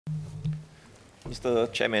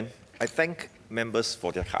Mr. Chairman, I thank members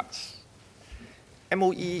for their cards.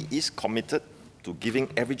 MOE is committed to giving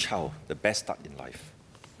every child the best start in life,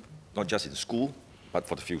 not just in school, but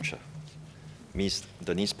for the future. Ms.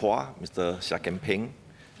 Denise Phua, Mr. Ng Chee Meng,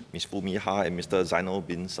 Ms. Foo Mee Ha, and Mr. Zainal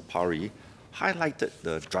bin Sapari highlighted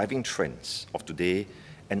the driving trends of today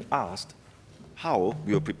and asked how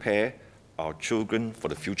we will prepare our children for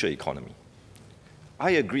the future economy.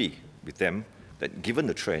 I agree with them that given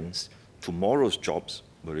the trends, tomorrow's jobs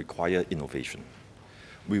will require innovation.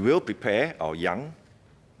 We will prepare our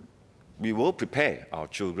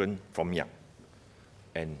children from young,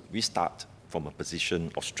 and we start from a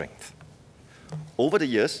position of strength. Over the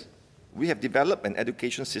years, we have developed an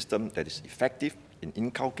education system that is effective in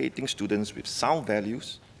inculcating students with sound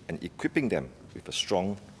values and equipping them with a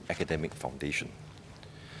strong academic foundation.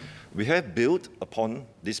 We have built upon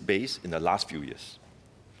this base in the last few years.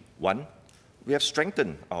 One, we have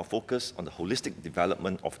strengthened our focus on the holistic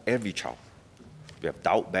development of every child. We have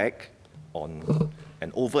dialed back on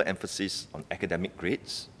an overemphasis on academic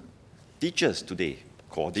grades. Teachers today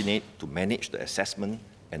coordinate to manage the assessment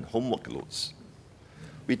and homework loads.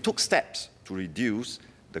 We took steps to reduce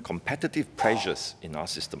the competitive pressures in our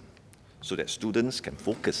system so that students can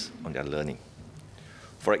focus on their learning.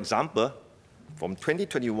 For example, from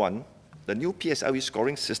 2021, the new PSLE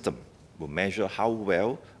scoring system will measure how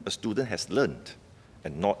well a student has learned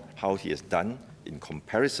and not how he has done in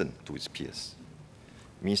comparison to his peers.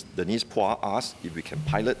 Ms. Denise Phua asked if we can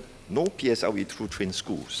pilot no PSLE through trained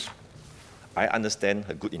schools. I understand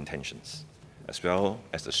her good intentions, as well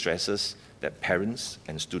as the stresses that parents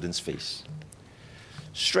and students face.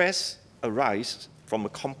 Stress arises from a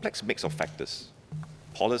complex mix of factors: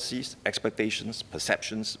 policies, expectations,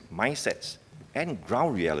 perceptions, mindsets, and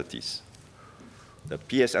ground realities. The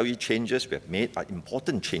PSLE changes we have made are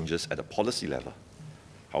important changes at the policy level.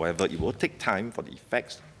 However, it will take time for the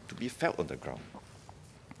effects to be felt on the ground,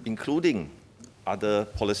 including other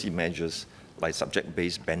policy measures like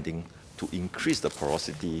subject-based banding to increase the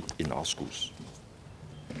porosity in our schools.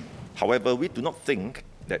 However, we do not think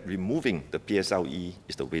that removing the PSLE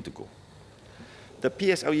is the way to go. The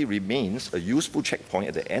PSLE remains a useful checkpoint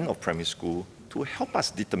at the end of primary school to help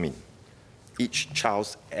us determine each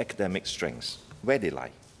child's academic strengths, where they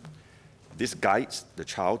lie. This guides the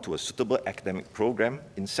child to a suitable academic program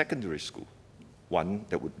in secondary school, one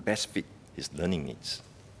that would best fit his learning needs.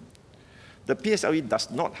 The PSLE does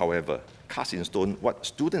not, however, cast in stone what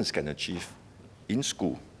students can achieve in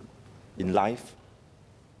school, in life,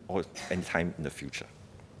 or any time in the future.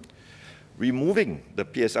 Removing the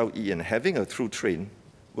PSLE and having a through train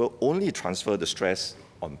will only transfer the stress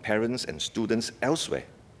on parents and students elsewhere,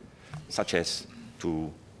 such as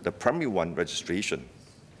to the primary one registration,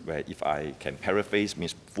 where, if I can paraphrase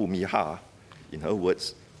Ms. Foo Mee Ha, in her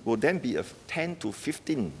words, will then be a 10 to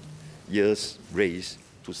 15 years race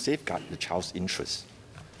to safeguard the child's interests.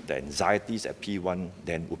 The anxieties at P1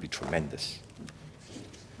 then will be tremendous.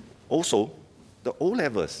 Also, the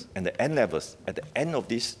O-levels and the N-levels at the end of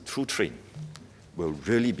this through train will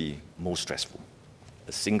really be most stressful.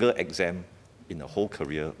 A single exam in the whole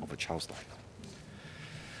career of a child's life.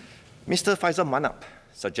 Mr. Faisal Manap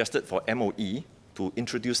suggested for MOE to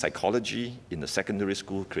introduce psychology in the secondary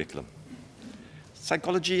school curriculum.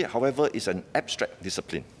 Psychology, however, is an abstract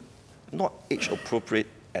discipline, not age-appropriate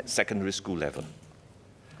at secondary school level.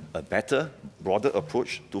 A better, broader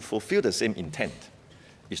approach to fulfill the same intent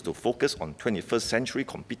is to focus on 21st century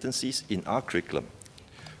competencies in our curriculum,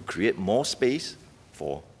 create more space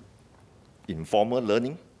for informal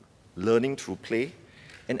learning, learning through play,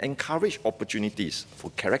 and encourage opportunities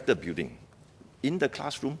for character building in the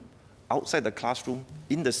classroom, outside the classroom,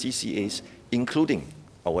 in the CCAs, including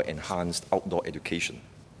our enhanced outdoor education.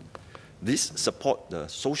 This supports the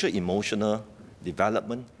social-emotional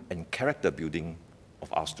development and character building of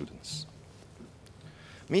our students.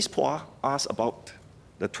 Ms. Phua asked about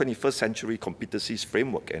the 21st century competencies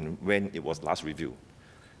framework and when it was last reviewed.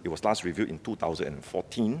 It was last reviewed in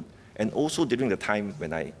 2014, and also during the time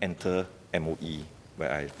when I entered MOE,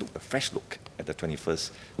 where I took a fresh look at the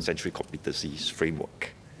 21st century competencies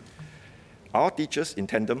framework. Our teachers in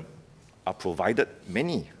tandem are provided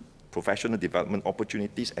many professional development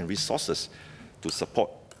opportunities and resources to support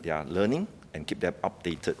their learning and keep them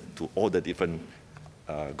updated to all the different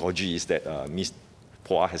gorges that Ms.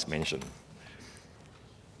 Phua has mentioned.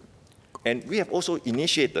 And we have also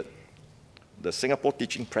initiated the Singapore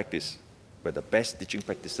teaching practice, where the best teaching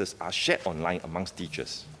practices are shared online amongst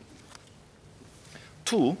teachers.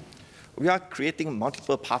 Two, we are creating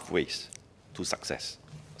multiple pathways to success,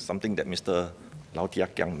 something that Mr. Lau Tia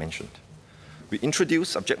Kiang mentioned. We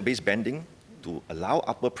introduced subject-based banding to allow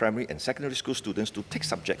upper primary and secondary school students to take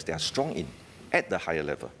subjects they are strong in at the higher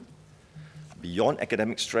level. Beyond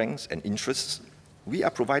academic strengths and interests, we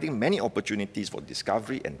are providing many opportunities for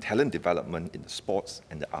discovery and talent development in the sports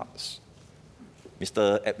and the arts.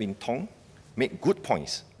 Mr. Edwin Tong made good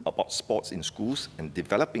points about sports in schools and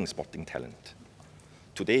developing sporting talent.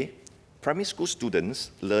 Today, primary school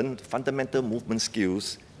students learn fundamental movement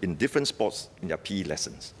skills in different sports in their PE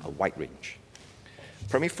lessons, a wide range.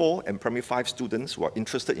 Primary 4 and Primary 5 students who are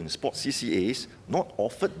interested in sports CCAs not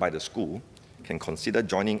offered by the school can consider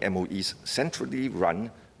joining MOE's centrally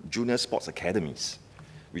run junior sports academies,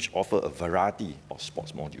 which offer a variety of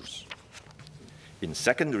sports modules. In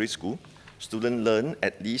secondary school, students learn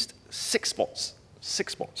at least six sports,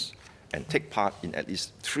 and take part in at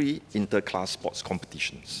least 3 inter-class sports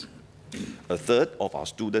competitions. A third of our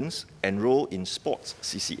students enroll in sports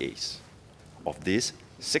CCAs. Of this,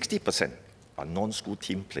 60% are non-school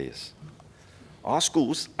team players. Our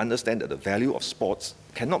schools understand that the value of sports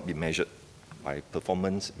cannot be measured by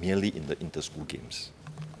performance merely in the inter-school games.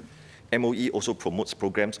 MOE also promotes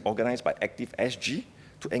programs organized by Active SG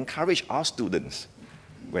to encourage our students,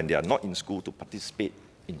 when they are not in school, to participate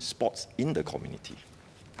in sports in the community.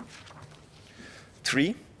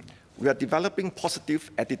 3, we are developing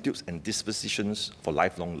positive attitudes and dispositions for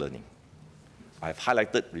lifelong learning. I have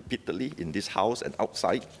highlighted repeatedly in this house and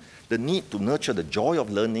outside the need to nurture the joy of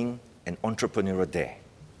learning and entrepreneurial dare.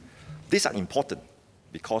 These are important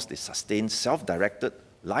because they sustain self-directed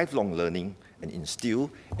lifelong learning and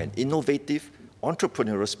instill an innovative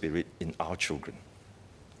entrepreneurial spirit in our children.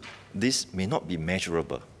 This may not be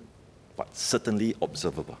measurable, but certainly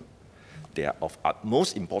observable. They are of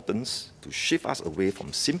utmost importance to shift us away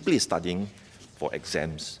from simply studying for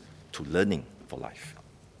exams to learning for life.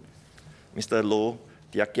 Mr. Loh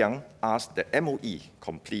Tia Kiang asked that MOE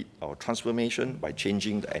complete our transformation by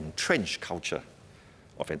changing the entrenched culture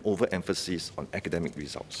of an overemphasis on academic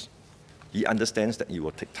results. He understands that it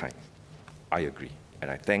will take time. I agree, and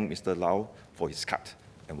I thank Mr. Lau for his cut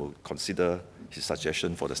and will consider his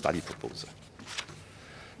suggestion for the study proposal.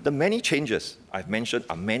 The many changes I've mentioned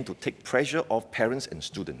are meant to take pressure off parents and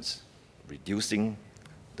students, reducing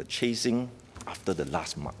the chasing after the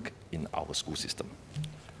last mark in our school system.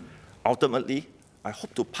 Ultimately, I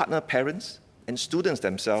hope to partner parents and students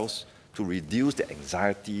themselves to reduce their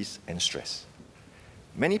anxieties and stress.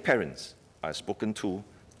 Many parents I've spoken to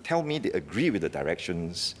tell me they agree with the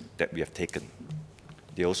directions that we have taken.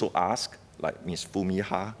 They also ask, like Ms. Fumi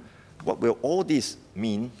Ha, what will all this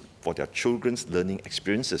mean for their children's learning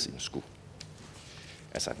experiences in school?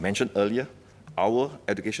 As I mentioned earlier, our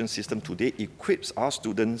education system today equips our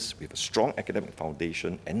students with a strong academic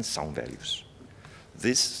foundation and sound values.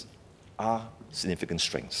 These are significant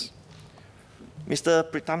strengths. Mr.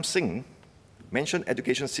 Pritam Singh mentioned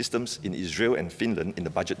education systems in Israel and Finland in the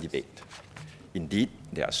budget debate. Indeed,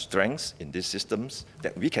 there are strengths in these systems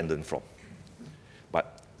that we can learn from.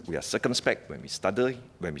 But we are circumspect when we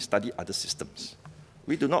study other systems.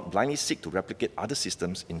 We do not blindly seek to replicate other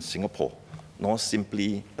systems in Singapore, nor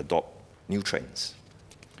simply adopt new trends.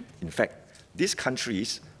 In fact, these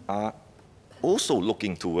countries are also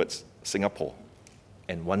looking towards Singapore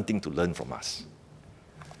and wanting to learn from us.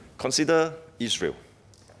 Consider Israel.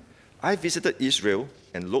 I visited Israel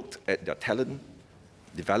and looked at their talent,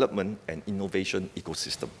 development, and innovation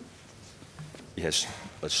ecosystem. It has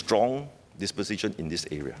a strong disposition in this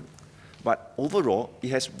area. But overall, it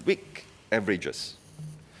has weak averages.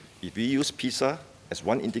 If we use PISA as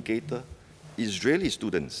one indicator, Israeli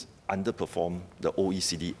students underperform the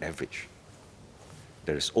OECD average.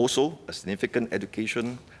 There is also a significant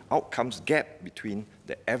education outcomes gap between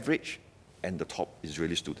the average and the top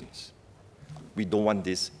Israeli students. We don't want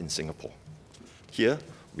this in Singapore. Here,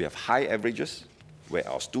 we have high averages where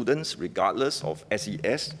our students, regardless of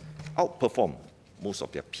SES, outperform most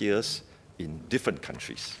of their peers in different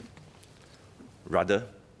countries. Rather,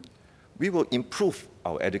 we will improve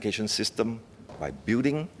our education system by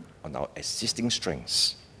building on our existing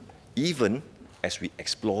strengths, even as we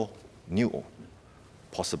explore new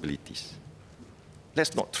possibilities.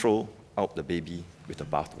 Let's not throw out the baby with the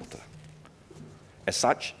bathwater. As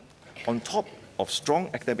such, on top of strong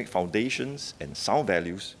academic foundations and sound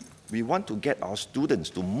values, we want to get our students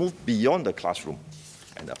to move beyond the classroom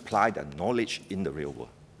and apply their knowledge in the real world.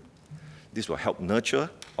 This will help nurture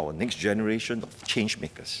our next generation of change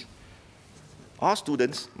makers. Our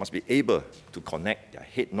students must be able to connect their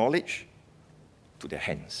head knowledge to their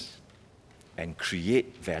hands and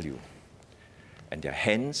create value. And their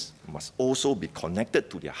hands must also be connected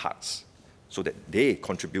to their hearts so that they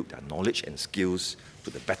contribute their knowledge and skills to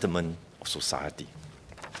the betterment of society.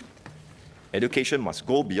 Education must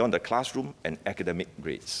go beyond the classroom and academic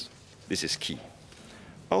grades. This is key.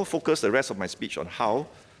 I'll focus the rest of my speech on how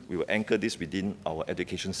we will anchor this within our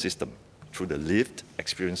education system through the lived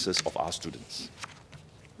experiences of our students.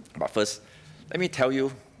 But first, let me tell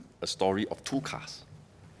you a story of two cars.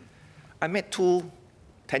 I met two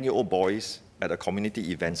 10-year-old boys at a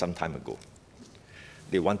community event some time ago.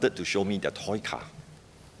 They wanted to show me their toy car.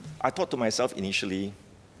 I thought to myself initially,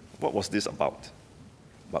 what was this about?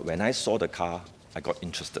 But when I saw the car, I got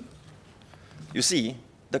interested. You see,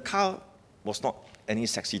 the car was not any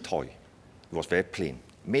sexy toy. It was very plain,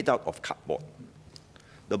 made out of cardboard.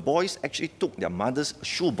 The boys actually took their mother's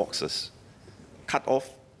shoe boxes, cut off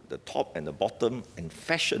the top and the bottom, and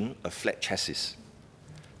fashioned a flat chassis.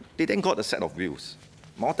 They then got a set of wheels,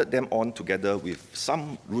 mounted them on together with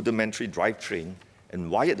some rudimentary drivetrain, and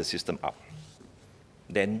wired the system up.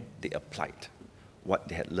 Then they applied what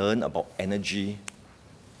they had learned about energy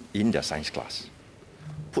in their science class.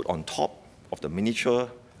 Put on top of the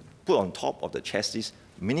chassis,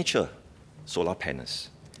 miniature solar panels,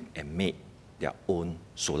 and made their own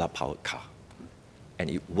solar-powered car. And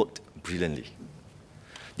it worked brilliantly.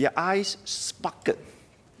 Their eyes sparkled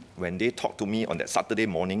when they talked to me on that Saturday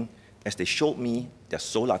morning as they showed me their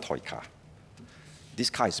solar toy car. This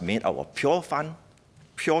car is made out of pure fun,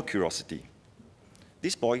 pure curiosity.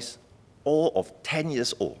 These boys, all of 10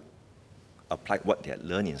 years old, applied what they had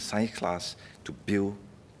learned in science class to build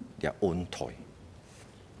their own toy.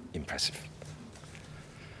 Impressive.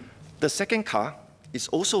 The second car is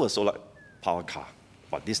also a solar-powered car,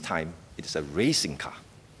 but this time it is a racing car.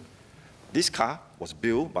 This car was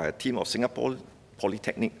built by a team of Singapore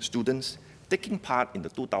Polytechnic students taking part in the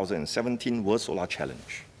 2017 World Solar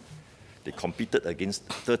Challenge. They competed against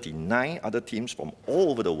 39 other teams from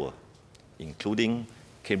all over the world, including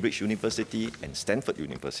Cambridge University and Stanford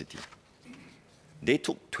University. They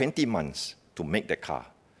took 20 months to make the car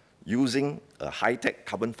using a high-tech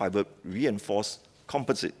carbon fiber reinforced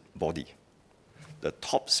composite body. The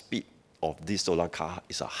top speed of this solar car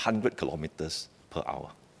is 100 kilometers per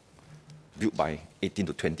hour, built by 18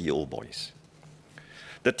 to 20-year-old boys.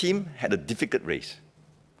 The team had a difficult race.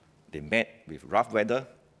 They met with rough weather,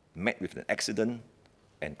 met with an accident,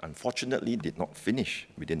 and unfortunately did not finish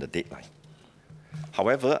within the deadline.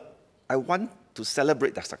 However, I want to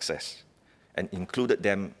celebrate their success and included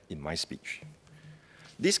them in my speech.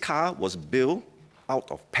 This car was built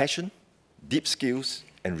out of passion, deep skills,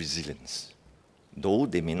 and resilience. Though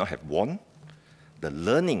they may not have won, the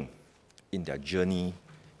learning in their journey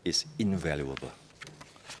is invaluable.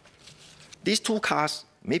 These two cars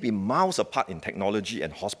may be miles apart in technology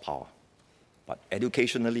and horsepower, but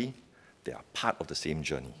educationally, they are part of the same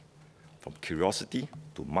journey, from curiosity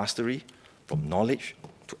to mastery, from knowledge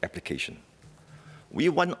to application. We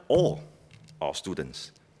want all our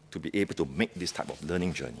students to be able to make this type of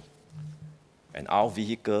learning journey, and our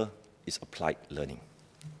vehicle is applied learning.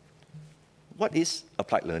 What is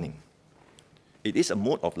applied learning? It is a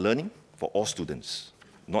mode of learning for all students,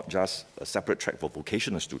 not just a separate track for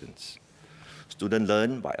vocational students. Students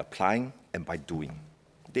learn by applying and by doing.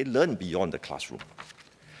 They learn beyond the classroom.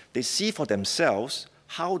 They see for themselves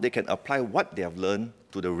how they can apply what they have learned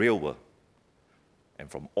to the real world. And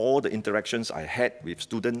from all the interactions I had with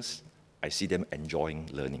students, I see them enjoying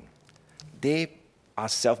learning. They are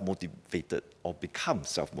self-motivated or become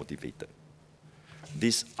self-motivated.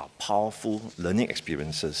 These are powerful learning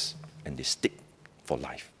experiences, and they stick for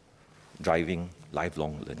life, driving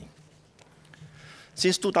lifelong learning.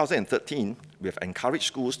 Since 2013, we have encouraged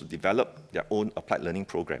schools to develop their own applied learning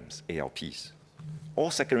programs, ALPs.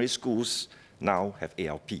 All secondary schools now have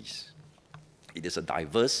ALPs. It is a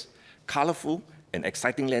diverse, colorful, and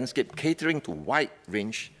exciting landscape catering to a wide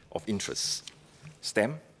range of interests: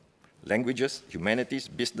 STEM, languages, humanities,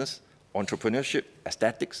 business, entrepreneurship,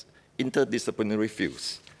 aesthetics, interdisciplinary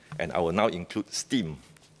fields. And I will now include STEAM,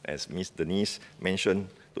 as Ms. Denise mentioned,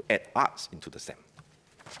 to add arts into the STEM.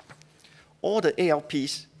 All the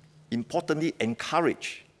ALPs importantly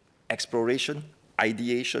encourage exploration,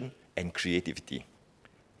 ideation, and creativity.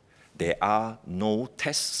 There are no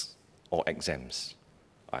tests or exams.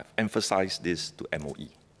 I've emphasized this to MOE.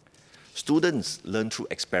 Students learn through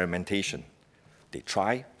experimentation. They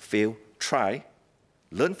try, fail, try,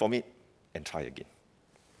 learn from it, and try again.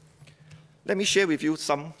 Let me share with you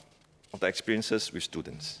some of the experiences with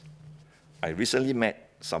students. I recently met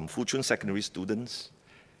some Fuchun secondary students,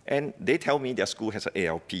 and they tell me their school has an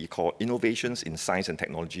ALP called Innovations in Science and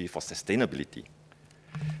Technology for Sustainability.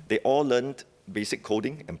 They all learned basic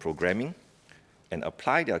coding and programming and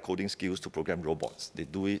apply their coding skills to program robots. They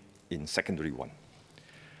do it in secondary 1.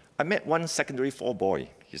 I met one secondary 4 boy.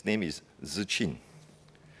 His name is Ziqin.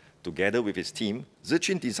 Together with his team, Ng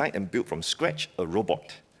Chee designed and built from scratch a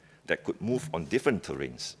robot that could move on different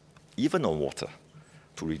terrains, even on water,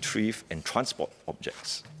 to retrieve and transport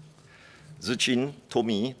objects. Ng Chee told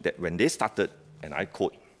me that when they started, and I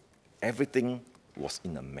quote, everything was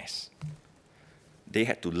in a mess. They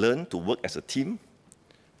had to learn to work as a team,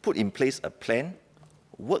 put in place a plan,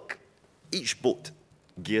 work each boat,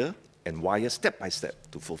 gear, and wire step by step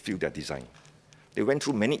to fulfill their design. They went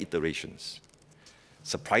through many iterations.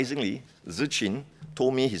 Surprisingly, Ng Chee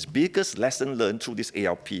told me his biggest lesson learned through this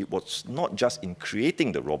ALP was not just in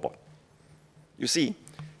creating the robot. You see,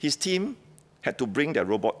 his team had to bring their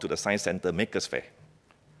robot to the Science Center Makers Fair,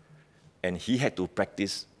 and he had to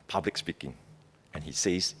practice public speaking, and he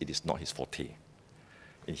says it is not his forte.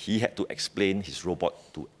 And he had to explain his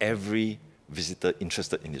robot to every visitor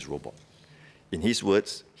interested in his robot. In his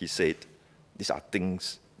words, he said, "These are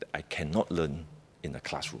things that I cannot learn in a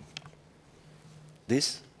classroom."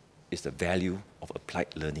 This is the value of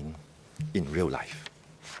applied learning in real life.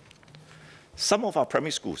 Some of our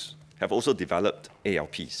primary schools have also developed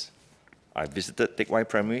ALPs. I visited Teck Whye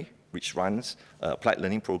Primary, which runs an applied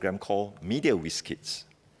learning program called Media Whiz Kids.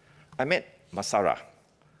 I met Masara,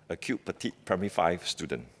 a cute petite primary 5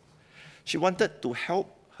 student. She wanted to help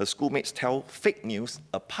her schoolmates tell fake news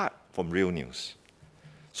apart from real news.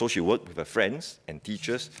 So she worked with her friends and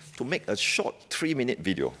teachers to make a short 3-minute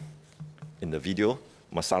video. In the video,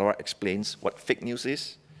 Masara explains what fake news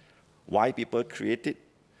is, why people create it.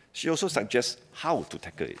 She also suggests how to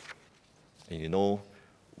tackle it. And you know,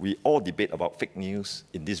 we all debate about fake news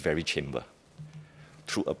in this very chamber.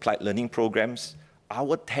 Through applied learning programs,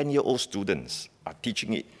 our 10-year-old students are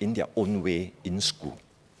teaching it in their own way in school.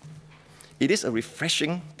 It is a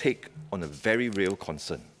refreshing take on a very real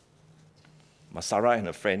concern. Masara and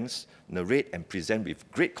her friends narrate and present with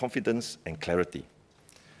great confidence and clarity.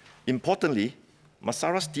 Importantly,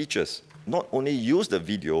 Masara's teachers not only use the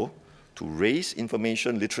video to raise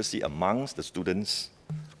information literacy amongst the students,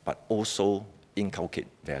 but also inculcate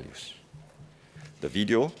values. The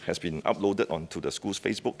video has been uploaded onto the school's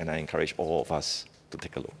Facebook, and I encourage all of us to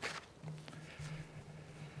take a look.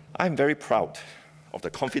 I'm very proud of the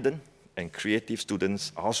confident and creative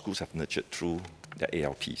students our schools have nurtured through their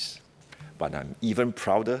ALPs. But I'm even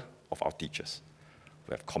prouder of our teachers,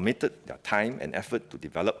 who have committed their time and effort to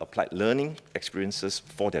develop applied learning experiences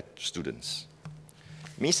for their students.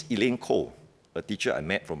 Miss Elaine Koh, a teacher I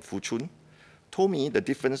met from Fuchun, told me the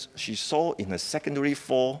difference she saw in her secondary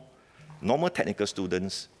 4 normal technical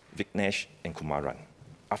students, Vignesh and Kumaran,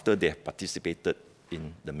 after they have participated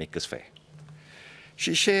in the Makers Fair.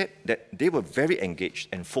 She shared that they were very engaged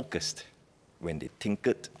and focused when they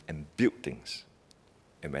tinkered and built things.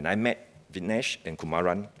 And when I met Vignesh and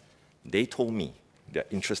Kumaran, they told me they're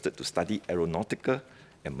interested to study aeronautical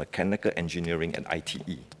and mechanical engineering at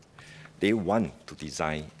ITE. They want to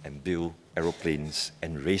design and build aeroplanes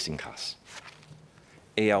and racing cars.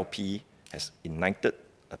 ALP has ignited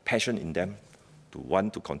a passion in them to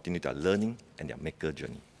want to continue their learning and their maker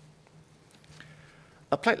journey.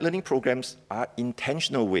 Applied learning programs are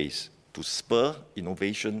intentional ways to spur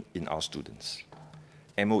innovation in our students.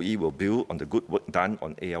 MOE will build on the good work done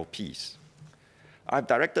on ALPs. I've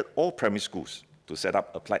directed all primary schools to set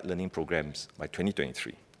up applied learning programs by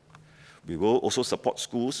 2023. We will also support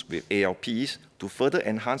schools with ALPs to further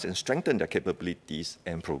enhance and strengthen their capabilities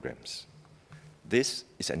and programs. This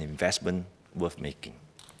is an investment worth making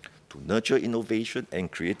to nurture innovation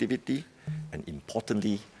and creativity, and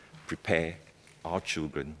importantly, prepare our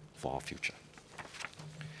children for our future.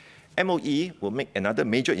 MOE will make another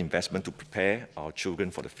major investment to prepare our children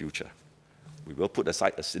for the future. We will put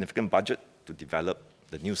aside a significant budget to develop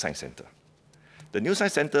the new Science Center. The new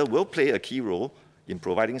Science Center will play a key role in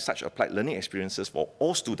providing such applied learning experiences for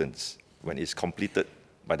all students when it's completed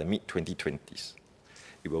by the mid-2020s.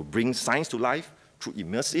 It will bring science to life through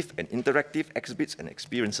immersive and interactive exhibits and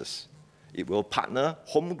experiences. It will partner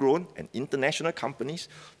homegrown and international companies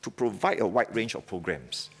to provide a wide range of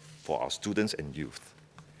programs for our students and youth.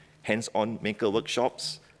 Hands-on maker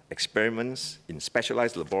workshops, experiments in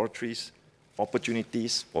specialized laboratories,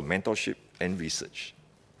 opportunities for mentorship and research.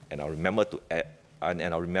 And I'll remember to add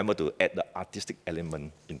the artistic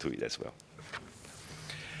element into it as well.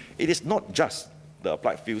 It is not just the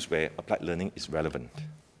applied fields where applied learning is relevant.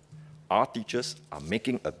 Our teachers are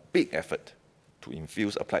making a big effort to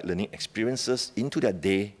infuse applied learning experiences into their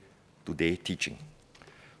day-to-day teaching.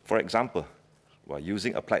 For example, we're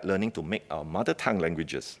using applied learning to make our mother tongue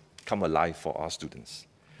languages come alive for our students.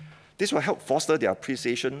 This will help foster their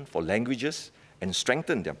appreciation for languages and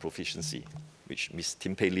strengthen their proficiency, which Ms.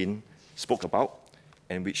 Tim Pei Lin spoke about,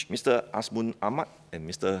 and which Mr. Asmun Ahmad and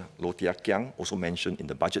Mr. Low Tia Kiang also mentioned in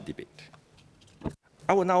the budget debate.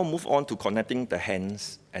 I will now move on to connecting the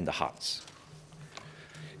hands and the hearts.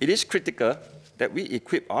 It is critical that we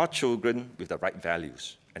equip our children with the right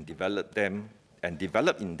values and develop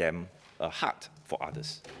in them a heart for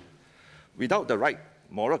others. Without the right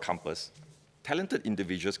moral compass, talented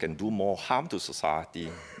individuals can do more harm to society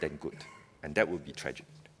than good, and that would be tragic.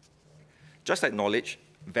 Just like knowledge,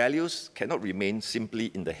 values cannot remain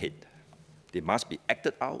simply in the head. They must be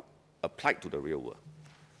acted out, applied to the real world.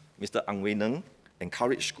 Mr. Ng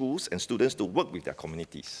encouraged schools and students to work with their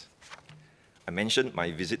communities. I mentioned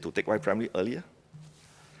my visit to Teck Whye Primary earlier.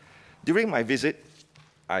 During my visit,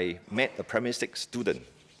 I met a primary 6 student.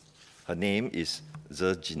 Her name is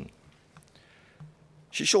Ng Chee Meng.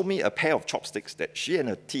 She showed me a pair of chopsticks that she and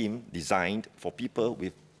her team designed for people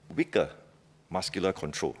with weaker muscular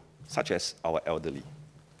control, such as our elderly.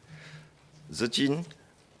 Ng Chee Meng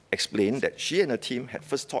explained that she and her team had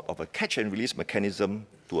first thought of a catch and release mechanism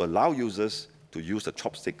to allow users to use the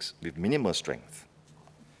chopsticks with minimal strength.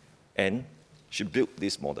 And she built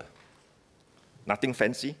this model. Nothing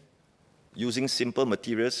fancy, using simple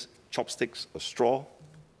materials, chopsticks, a straw,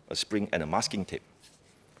 a spring, and a masking tape.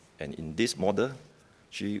 And in this model,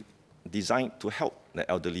 she designed to help the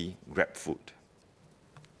elderly grab food.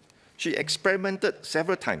 She experimented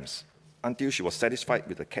several times until she was satisfied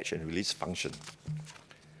with the catch and release function.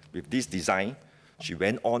 With this design, she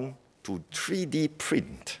went on to 3D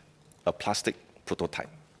print a plastic prototype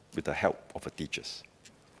with the help of her teachers.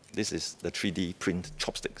 This is the 3D print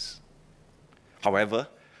chopsticks. However,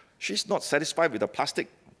 she's not satisfied with the plastic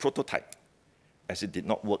prototype, as it did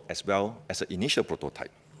not work as well as the initial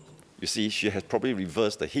prototype. You see, she has probably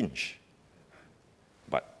reversed the hinge.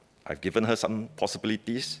 But I've given her some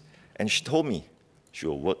possibilities, and she told me she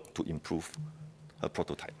will work to improve her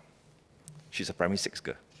prototype. She's a primary 6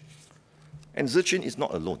 girl. And Ng Chee Meng is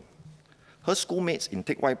not alone. Her schoolmates in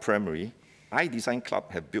Teck Whye Primary iDesign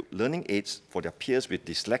Club have built learning aids for their peers with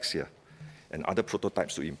dyslexia and other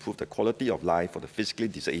prototypes to improve the quality of life for the physically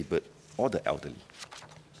disabled or the elderly.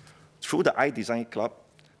 Through the iDesign Club,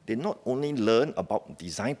 they not only learn about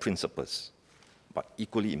design principles, but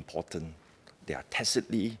equally important, they are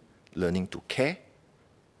tacitly learning to care,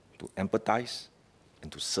 to empathize,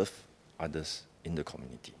 and to serve others in the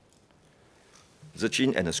community. Ng Chee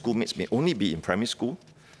Meng and her schoolmates may only be in primary school,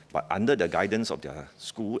 but under the guidance of their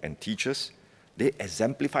school and teachers, they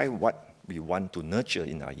exemplify what we want to nurture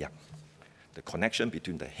in our young. The connection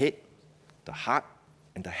between the head, the heart,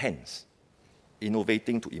 and the hands,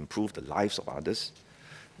 innovating to improve the lives of others,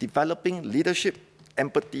 developing leadership,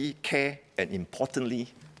 empathy, care, and importantly,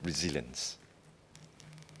 resilience.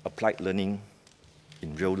 Applied learning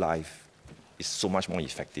in real life is so much more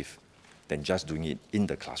effective than just doing it in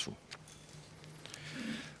the classroom.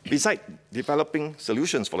 Besides developing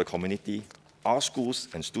solutions for the community, our schools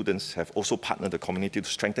and students have also partnered the community to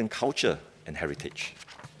strengthen culture and heritage.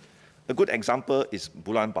 A good example is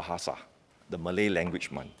Bulan Bahasa, the Malay Language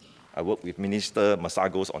Month. I work with Minister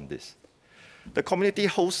Masagos on this. The community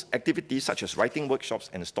hosts activities such as writing workshops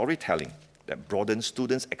and storytelling that broaden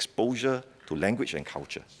students' exposure to language and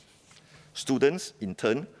culture. Students, in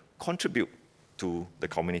turn, contribute to the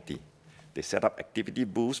community. They set up activity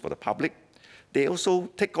booths for the public. They also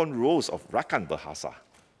take on roles of Rakan Bahasa,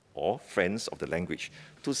 or Friends of the Language,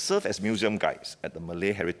 to serve as museum guides at the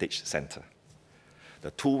Malay Heritage Center.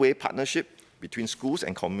 The two-way partnership between schools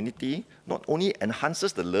and community not only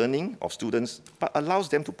enhances the learning of students, but allows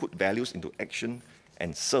them to put values into action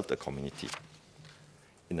and serve the community.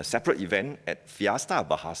 In a separate event at Fiesta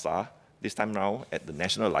Bahasa, this time now at the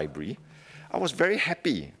National Library, I was very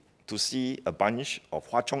happy to see a bunch of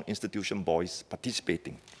Hwa Chong Institution boys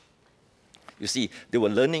participating. You see, they were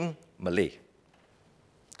learning Malay,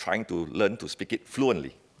 trying to learn to speak it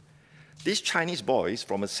fluently. These Chinese boys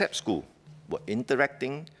from a SEP school were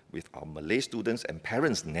interacting with our Malay students and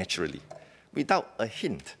parents naturally, without a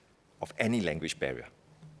hint of any language barrier.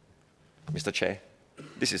 Mr. Chair,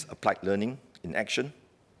 this is applied learning in action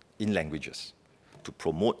in languages to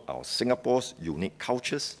promote our Singapore's unique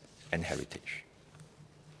cultures and heritage.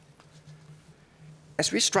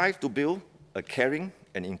 As we strive to build a caring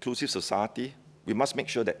and inclusive society, we must make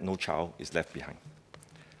sure that no child is left behind.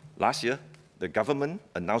 Last year, the government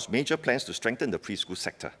announced major plans to strengthen the preschool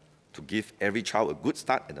sector, to give every child a good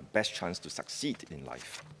start and the best chance to succeed in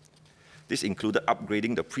life. This included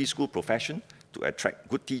upgrading the preschool profession to attract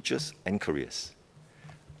good teachers and careers.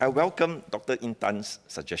 I welcome Dr. Intan's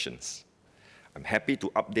suggestions. I'm happy to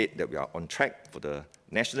update that we are on track for the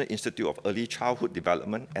National Institute of Early Childhood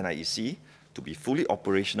Development, NIEC, to be fully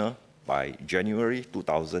operational by January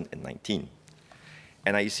 2019.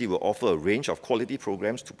 NIEC will offer a range of quality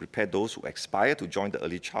programs to prepare those who aspire to join the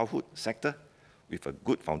early childhood sector with a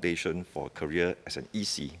good foundation for a career as an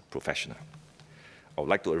EC professional. I would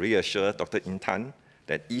like to reassure Dr. In Tan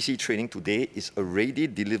that EC training today is already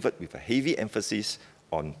delivered with a heavy emphasis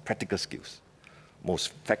on practical skills.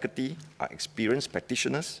 Most faculty are experienced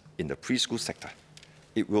practitioners in the preschool sector.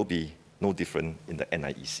 It will be no different in the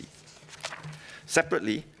NIEC.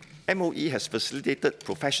 Separately, MOE has facilitated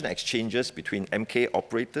professional exchanges between MK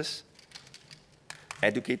operators,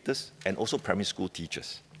 educators, and also primary school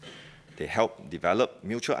teachers. They help develop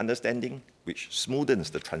mutual understanding, which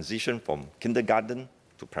smoothens the transition from kindergarten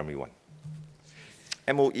to primary 1.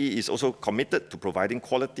 MOE is also committed to providing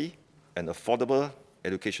quality and affordable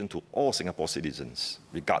education to all Singapore citizens,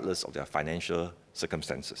 regardless of their financial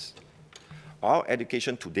circumstances. Our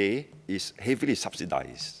education today is heavily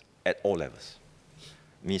subsidized at all levels.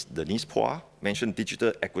 Ms. Denise Phua mentioned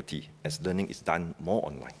digital equity as learning is done more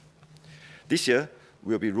online. This year,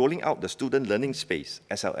 we'll be rolling out the Student Learning Space,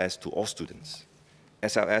 SLS, to all students.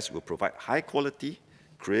 SLS will provide high-quality,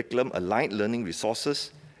 curriculum-aligned learning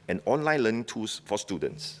resources and online learning tools for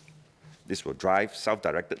students. This will drive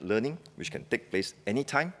self-directed learning, which can take place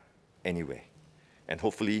anytime, anywhere, and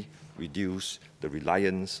hopefully reduce the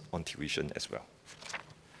reliance on tuition as well.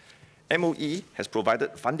 MOE has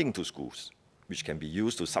provided funding to schools, which can be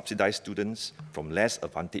used to subsidize students from less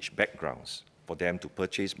advantaged backgrounds for them to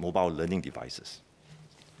purchase mobile learning devices.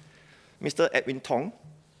 Mr. Edwin Tong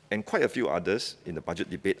and quite a few others in the budget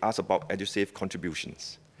debate asked about EduSave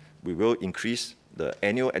contributions. We will increase the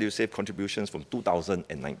annual EduSave contributions from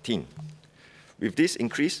 2019. With this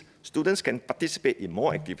increase, students can participate in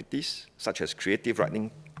more activities such as creative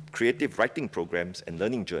writing programs and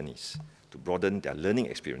learning journeys to broaden their learning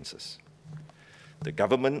experiences. The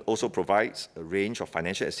government also provides a range of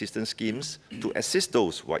financial assistance schemes to assist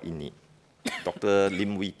those who are in need. Dr.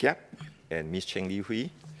 Lim Wee Kiap and Ms. Cheng Li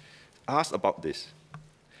Hui asked about this.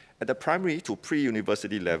 At the primary to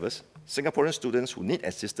pre-university levels, Singaporean students who need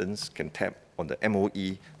assistance can tap on the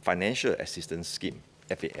MOE Financial Assistance Scheme,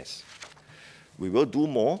 FAS. We will do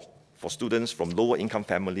more for students from lower income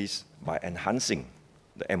families by enhancing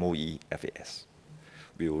the MOE FAS.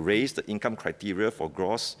 We will raise the income criteria for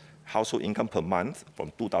gross household income per month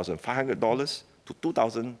from $2,500 to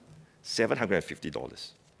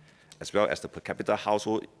 $2,750, as well as the per capita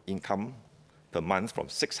household income per month from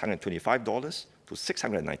 $625 to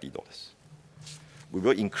 $690. We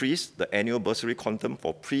will increase the annual bursary quantum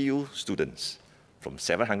for pre-U students from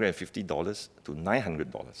 $750 to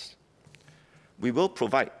 $900. We will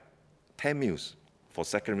provide 10 meals for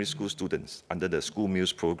secondary school students under the school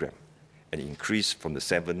meals program and increase from the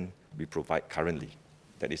 7 we provide currently.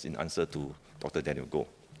 That is in answer to Dr. Daniel Goh.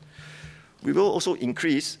 We will also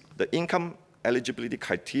increase the income eligibility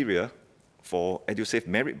criteria for EduSave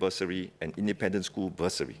merit bursary and independent school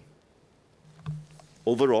bursary.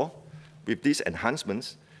 Overall, with these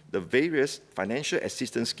enhancements, the various financial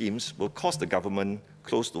assistance schemes will cost the government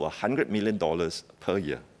close to $100 million per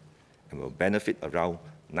year and will benefit around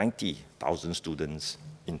 90,000 students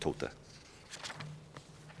in total.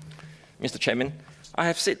 Mr. Chairman, I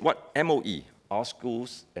have said what MOE, our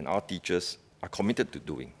schools and our teachers are committed to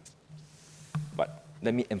doing. But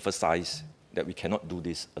let me emphasize that we cannot do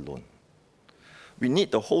this alone. We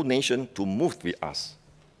need the whole nation to move with us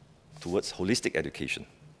towards holistic education,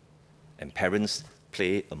 and parents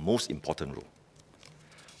play a most important role.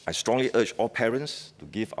 I strongly urge all parents to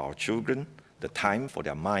give our children the time for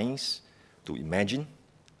their minds to imagine,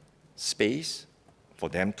 space for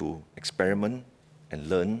them to experiment and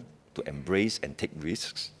learn, to embrace and take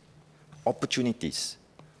risks, opportunities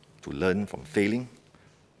to learn from failing,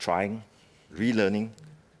 trying, relearning,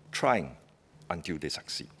 trying until they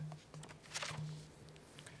succeed.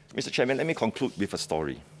 Mr. Chairman, let me conclude with a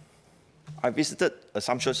story. I visited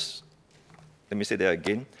Assumption's, let me say that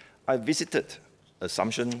again, I visited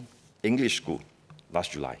Assumption English School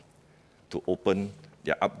last July to open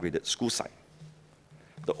their upgraded school site.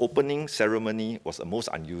 The opening ceremony was a most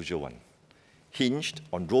unusual one, hinged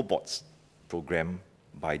on robots programmed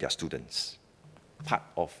by their students, part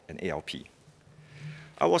of an ALP.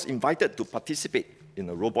 I was invited to participate in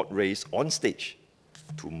a robot race on stage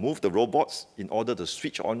to move the robots in order to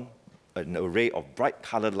switch on an array of bright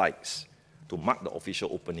colored lights to mark the official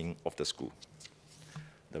opening of the school.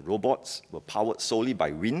 The robots were powered solely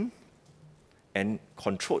by wind and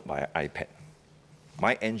controlled by an iPad.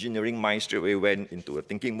 My engineering mind straight away went into a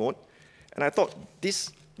thinking mode, and I thought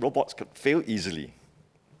these robots could fail easily.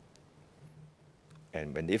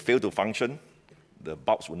 And when they fail to function, the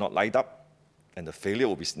bulbs will not light up, and the failure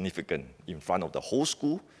will be significant in front of the whole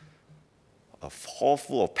school, a hall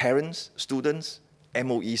full of parents, students,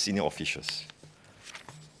 MOE senior officials.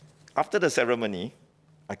 After the ceremony,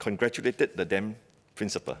 I congratulated the then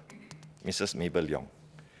principal, Mrs. Mabel Leong,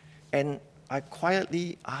 and I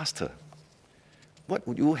quietly asked her, what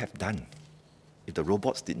would you have done if the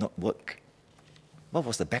robots did not work? What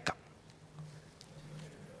was the backup?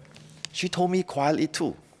 She told me quietly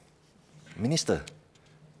too, Minister,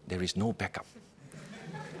 there is no backup.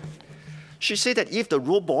 She said that if the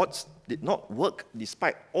robots did not work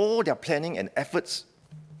despite all their planning and efforts,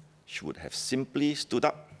 she would have simply stood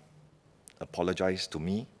up, apologized to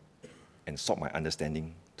me, and sought my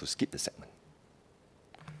understanding to skip the segment.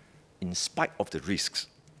 In spite of the risks,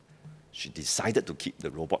 she decided to keep the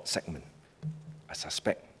robot segment. I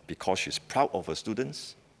suspect because she's proud of her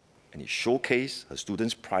students, and it showcased her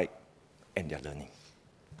students' pride and their learning.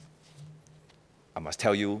 I must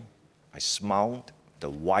tell you, I smiled the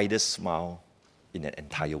widest smile in an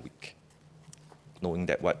entire week, knowing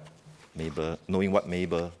what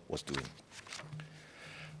Mabel was doing.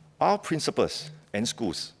 Our principals and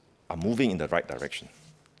schools are moving in the right direction.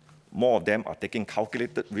 More of them are taking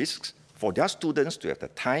calculated risks for their students to have the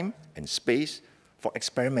time and space for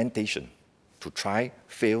experimentation, to try,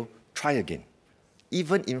 fail, try again,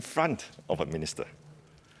 even in front of a minister.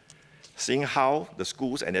 Seeing how the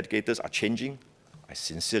schools and educators are changing, I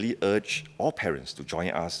sincerely urge all parents to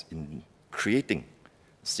join us in creating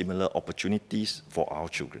similar opportunities for our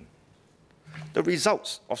children. The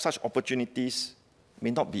results of such opportunities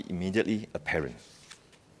may not be immediately apparent,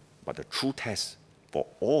 but the true test for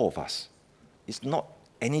all of us is not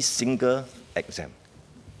any single exam.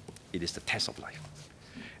 It is the test of life.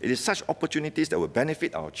 It is such opportunities that will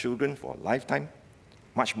benefit our children for a lifetime,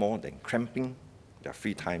 much more than cramping their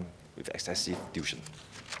free time with excessive tuition.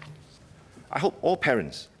 I hope all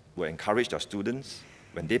parents will encourage their students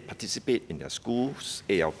when they participate in their schools'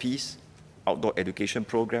 ALPs, outdoor education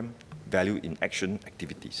program, value in action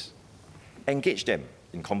activities. Engage them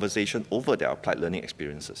in conversation over their applied learning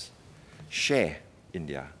experiences. Share in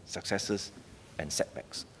their successes and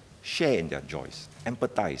setbacks. Share in their joys.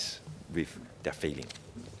 Empathize with their failing.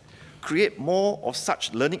 Create more of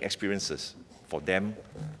such learning experiences for them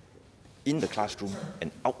in the classroom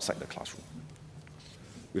and outside the classroom.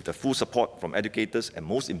 With the full support from educators and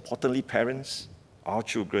most importantly parents, our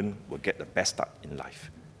children will get the best start in life,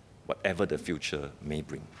 whatever the future may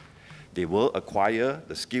bring. They will acquire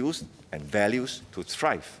the skills and values to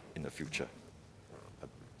thrive in the future. A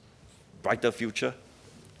brighter future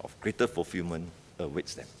of greater fulfillment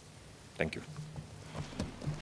awaits them. Thank you.